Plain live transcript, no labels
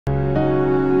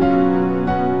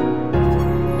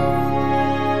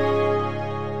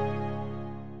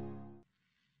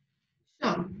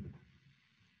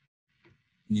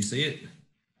Can you see it?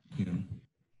 Hang on.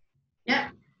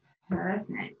 Yep.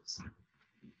 Perfect.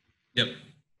 Yep.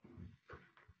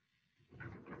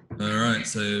 All right,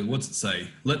 so what's it say?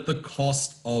 Let the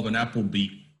cost of an apple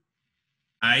be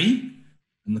A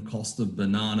and the cost of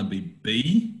banana be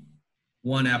B.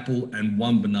 One apple and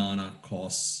one banana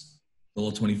costs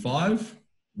 $1.25.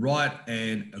 Write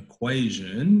an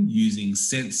equation using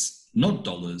cents, not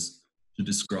dollars, to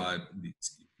describe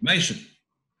this information.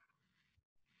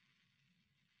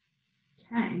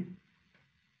 Okay.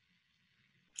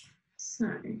 So.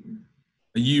 Are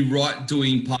you right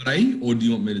doing part A, or do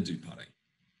you want me to do part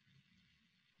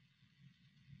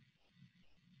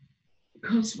A?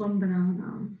 Cost one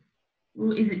banana.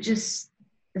 Well, is it just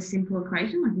a simple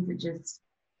equation? Like, is it just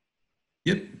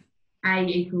Yep. A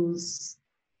equals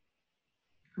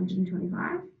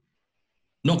 125?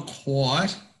 Not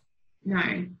quite.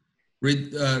 No.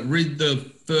 Read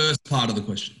the first part of the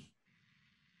question.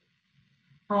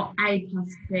 Oh, A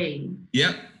plus B.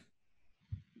 Yep.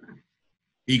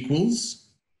 Equals.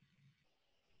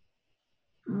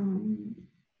 In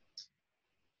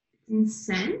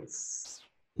cents.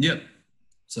 Yep.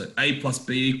 So A plus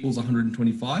B equals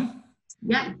 125.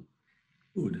 Yep.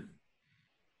 Good.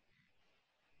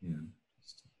 Yeah.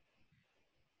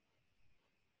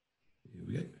 Here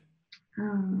we go.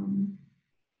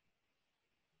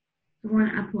 One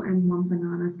apple and one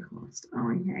banana cost.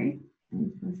 Oh, okay. A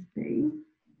plus B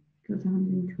equals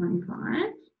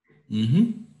 125.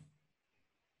 Mm-hmm.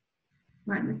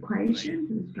 Write an equation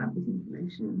to describe this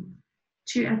information.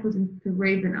 2 apples and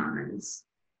 3 bananas.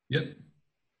 Yep.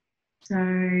 So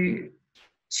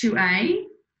 2A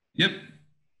Yep.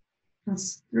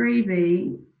 plus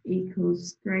 3B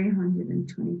equals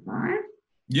 325.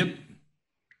 Yep.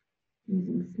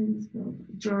 Using sense of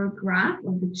draw a graph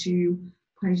of the two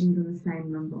equations on the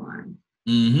same number line.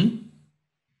 Mm-hmm.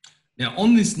 Now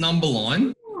on this number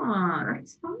line. Oh,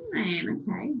 that's fine.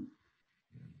 Okay.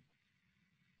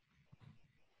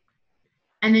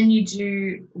 And then you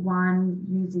do one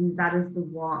using that as the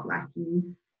what, like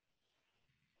you,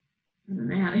 I don't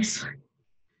know how to explain.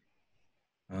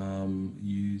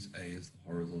 Use A as the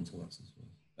horizontal axis.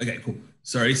 Okay, cool.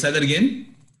 Sorry, say that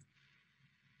again.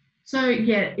 So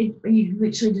yeah, you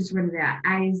literally just read it out.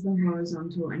 A is the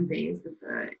horizontal and B is the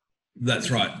third.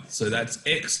 That's right. So that's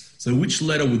X. So which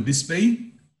letter would this be?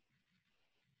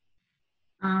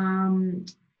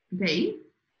 B.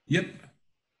 Yep.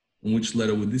 And which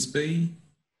letter would this be?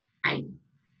 A.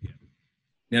 Yeah.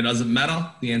 Now, does it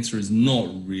matter? The answer is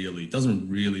not really. It doesn't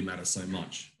really matter so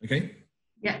much. Okay.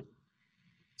 Yep.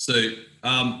 So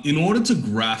in order to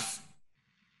graph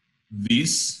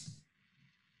this,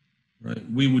 right,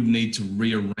 we would need to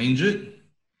rearrange it.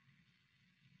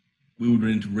 We would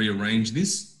need to rearrange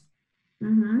this.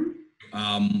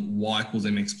 Mm-hmm. Y equals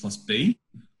mx plus b.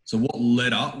 So what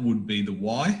letter would be the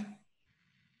y?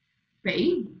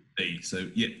 B. B. So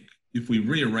yeah, if we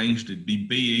rearranged it, be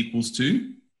b equals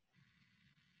to?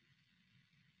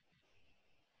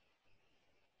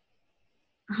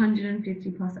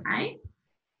 $150 plus A.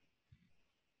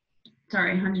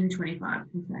 Sorry, 125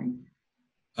 plus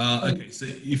A. Okay, so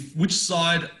if which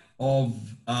side of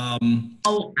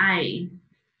Oh, A.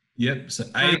 Yep, so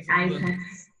A. Sorry, A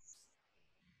plus.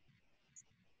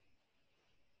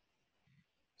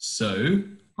 So.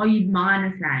 Oh, you'd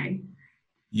minus A.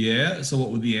 Yeah, so what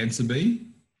would the answer be?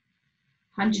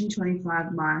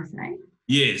 125 minus A.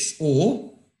 Yes,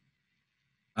 or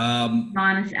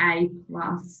minus A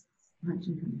plus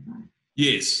 125.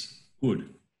 Yes, good.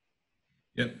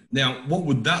 Yep. Now, what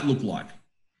would that look like?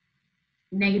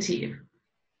 Negative.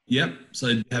 Yep. So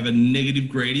you have a negative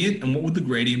gradient, and what would the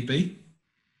gradient be?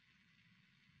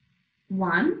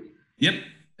 1. Yep.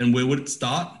 And where would it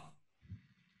start?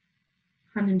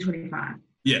 125.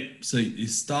 Yep. So you're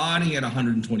starting at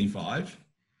 125.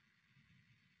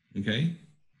 Okay.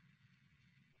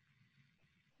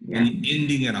 Yep. And you're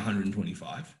ending at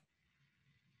 125.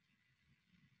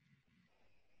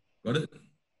 Got it?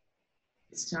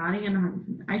 Starting at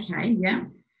 100. Okay, yeah.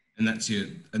 And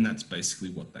that's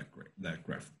basically what that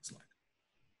graph looks like.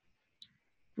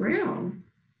 Real.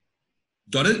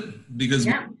 Got it? Because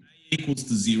yep. when A equals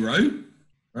to 0,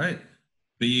 right?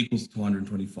 B equals to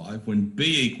 125. When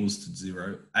B equals to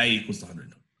 0, A equals to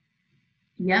 120.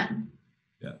 Yep.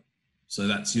 Yeah. So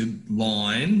that's your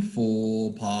line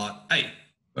for part A.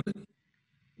 Got it?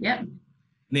 Yep.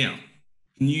 Now,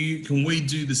 can we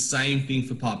do the same thing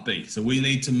for part B? So we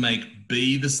need to make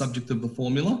B the subject of the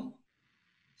formula.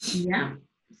 Yeah.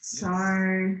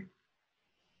 So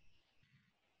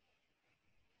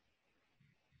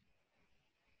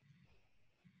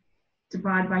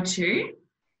divide by 2.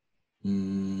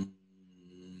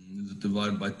 Is it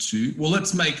divided by 2. Well,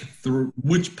 let's make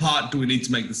which part do we need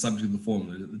to make the subject of the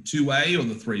formula? Is it the 2a or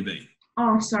the 3b?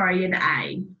 Oh, sorry, yeah, the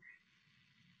A.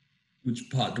 Which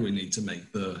part do we need to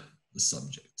make the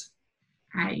subject?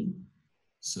 A.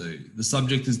 So the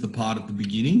subject is the part at the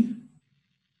beginning.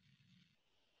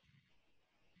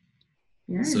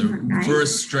 Yeah, So okay.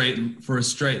 for a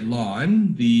straight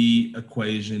line, the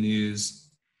equation is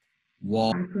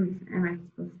y. Equals mx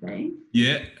plus b.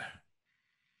 Yeah.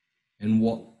 And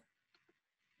what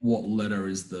letter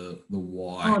is the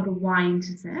y? Oh, the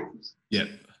y-intercept. Yep.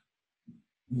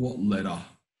 What letter?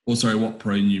 Or sorry, what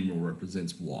pronumeral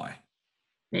represents y?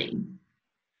 B.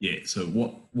 Yeah. So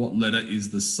what letter is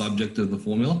the subject of the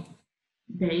formula?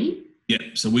 B.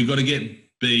 Yep. So we've got to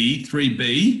get B,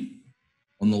 3b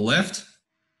on the left.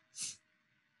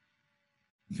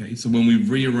 Okay. So when we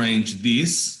rearrange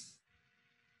this.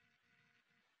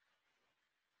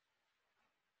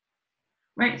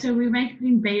 Wait, so we're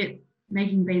making B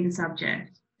the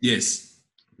subject. Yes.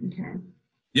 Okay.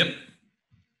 Yep.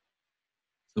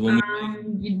 So when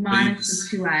you'd minus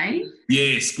the 2a.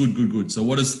 Yes, good. So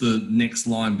what does the next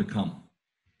line become?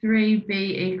 3b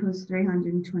equals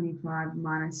 325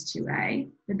 minus 2a.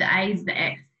 But the a is the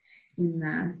x in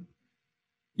the...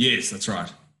 Yes, that's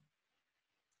right.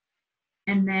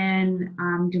 And then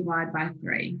divide by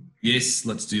 3. Yes,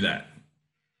 let's do that.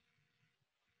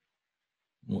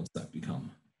 What's that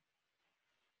become?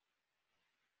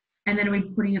 And then are we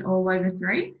putting it all over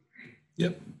 3?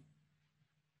 Yep.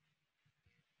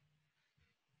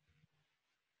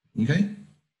 Okay.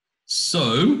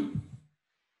 So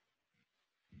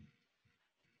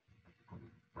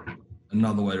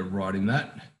another way of writing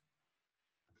that.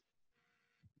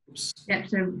 Oops. Yep,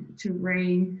 so to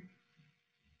read.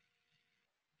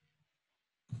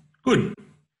 Good.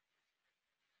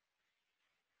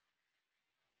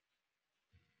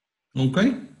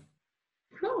 Okay.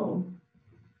 Cool.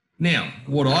 Now,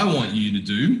 what I want you to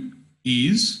do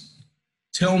is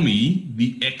tell me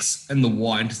the x and the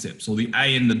y intercepts, or the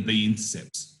a and the b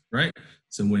intercepts, right?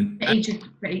 So when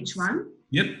for each one?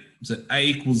 Yep. So a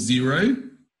equals 0,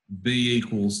 b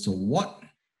equals to what?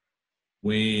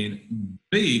 When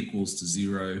b equals to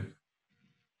 0,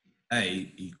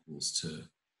 a equals to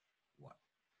what?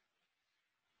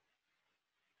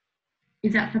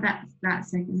 Is that for that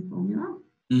second formula?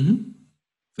 Mm-hmm.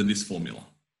 For this formula.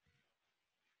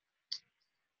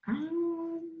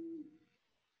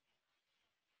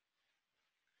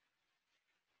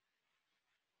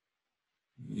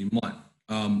 You might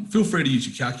feel free to use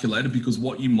your calculator, because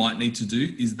what you might need to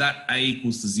do is that a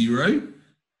equals to 0,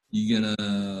 you're going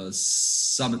to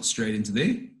sub it straight into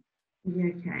there.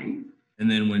 Okay.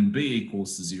 And then when b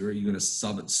equals to 0, you're going to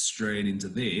sub it straight into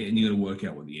there, and you're going to work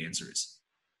out what the answer is.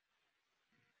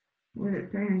 We're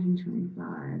at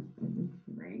 325 over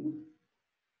 3.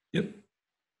 Yep.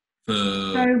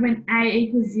 So when a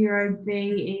equals 0, b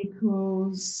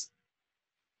equals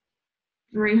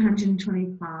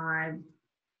 325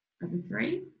 over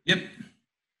 3? Yep.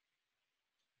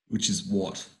 Which is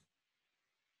what?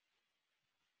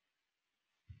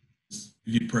 If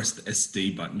you press the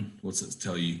SD button, what's it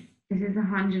tell you? This is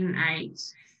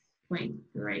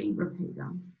 108.3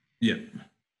 repeater. Yep.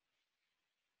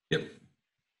 Yep.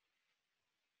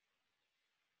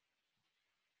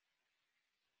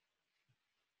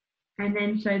 And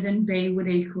then b would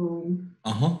equal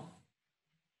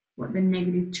what, the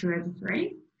negative 2 over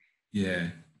 3? Yeah.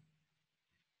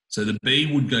 So the b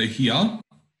would go here.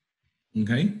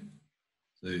 Okay.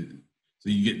 So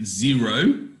you get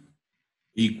 0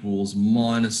 equals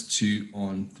minus 2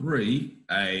 on 3,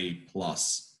 a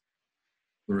plus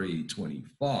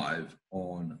 325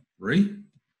 on 3.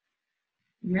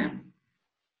 Yeah.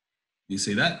 You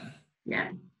see that?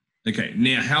 Yeah. Okay.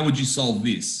 Now, how would you solve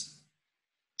this?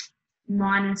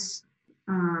 Minus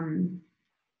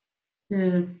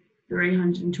the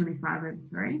 325 over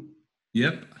 3.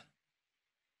 Yep.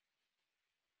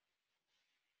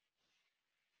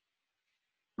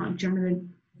 Oh, do you want me to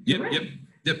do it?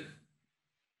 Yep.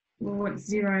 Well, what's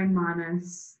 0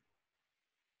 minus?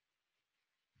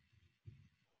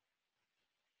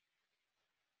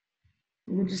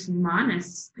 We'll just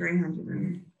minus 300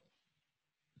 and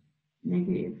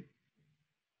negative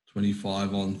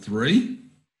 25 on 3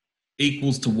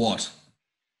 equals to what?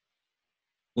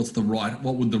 What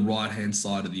would the right-hand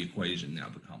side of the equation now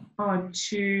become? Oh,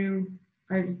 2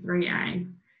 over 3a.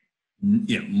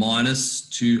 Yeah, minus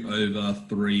 2 over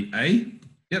 3a.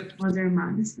 Yep. Was there a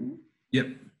minus there? Yep.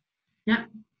 Yep.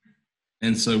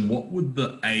 And so what would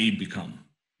the a become?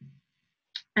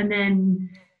 And then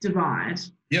divide.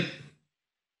 Yep.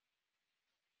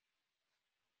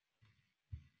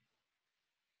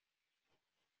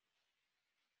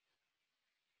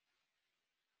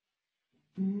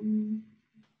 Um,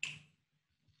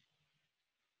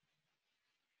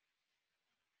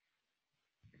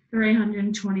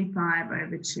 325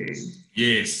 over 2.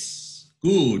 Yes.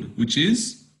 Good. Which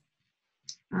is?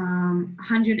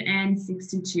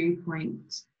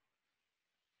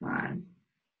 162.5.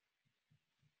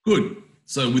 Good.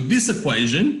 So with this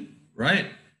equation, right,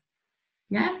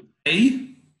 Yeah. A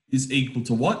is equal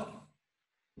to what?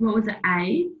 What was it?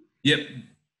 A? Yep.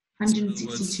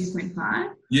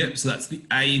 162.5. Yep. So that's the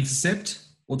A intercept.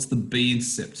 What's the B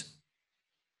intercept?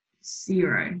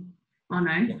 0. Oh,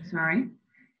 no. Sorry.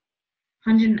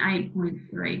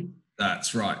 108.3.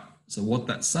 That's right. So what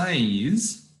that's saying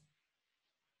is,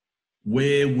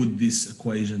 where would this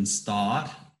equation start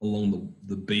along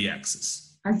the B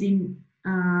axis? As in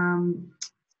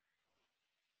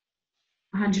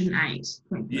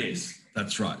 108.3. Yes,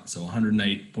 that's right. So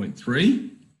 108.3.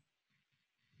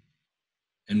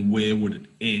 And where would it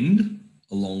end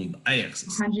along the A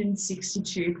axis?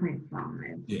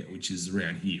 162.5. Yeah, which is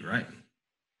around here, right?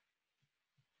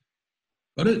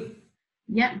 Got it?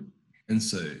 Yep. And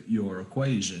so your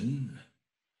equation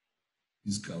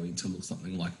is going to look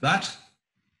something like that.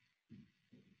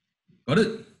 Got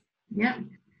it? Yep.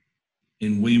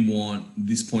 And we want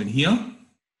this point here.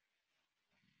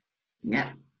 Yep.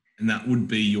 And that would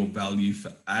be your value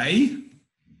for A.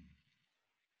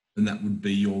 And that would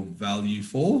be your value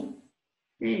for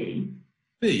B.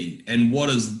 B. And what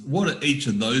do each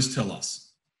of those tell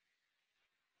us?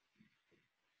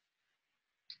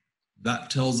 That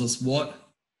tells us what?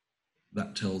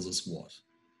 That tells us what?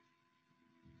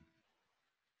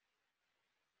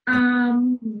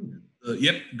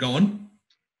 Yep, go on.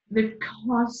 The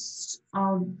cost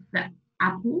of the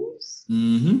apples,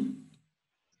 Mm-hmm.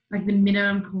 like the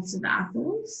minimum cost of the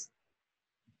apples,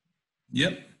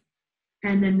 Yep.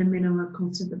 and then the minimum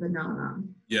cost of the banana.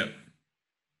 Yep.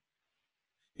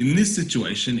 In this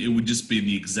situation, it would just be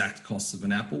the exact cost of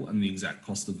an apple and the exact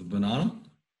cost of a banana,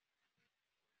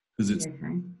 because it's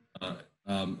Okay.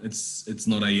 it's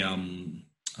not a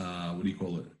what do you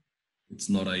call it? It's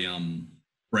not a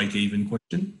break even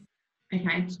question.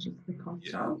 Okay, it's just the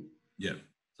cost of. Yeah.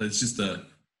 So it's just a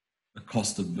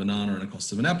cost of banana and a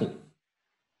cost of an apple.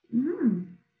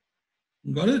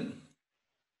 Got it?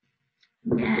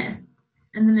 Yeah.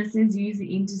 And then it says use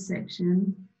the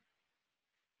intersection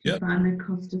to Yep. find the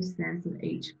cost of cents of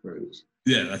each fruit.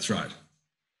 Yeah, that's right.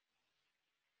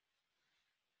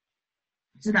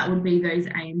 So that would be those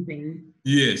A and B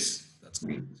Yes, that's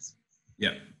good. points.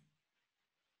 Yeah.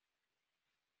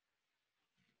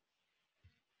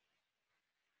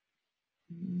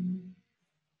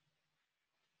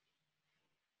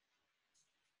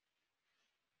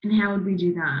 And how would we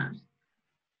do that?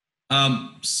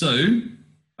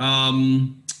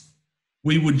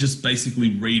 We would just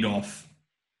basically read off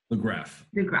the graph.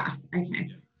 The graph. Okay.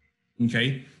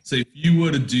 Okay. So if you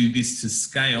were to do this to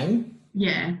scale,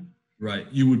 Yeah. right,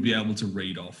 you would be able to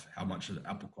read off how much an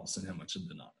apple costs and how much a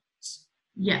banana costs.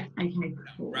 Yeah. Okay.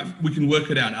 Cool. We can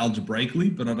work it out algebraically,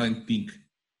 but I don't think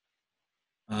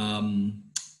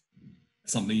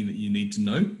something that you need to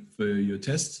know for your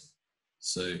test.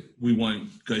 So we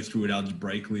won't go through it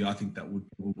algebraically. I think that would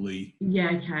probably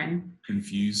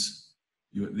confuse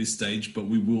you at this stage, but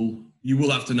you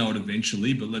will have to know it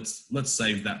eventually, but let's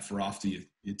save that for after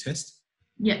your test.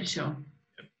 Yeah, sure.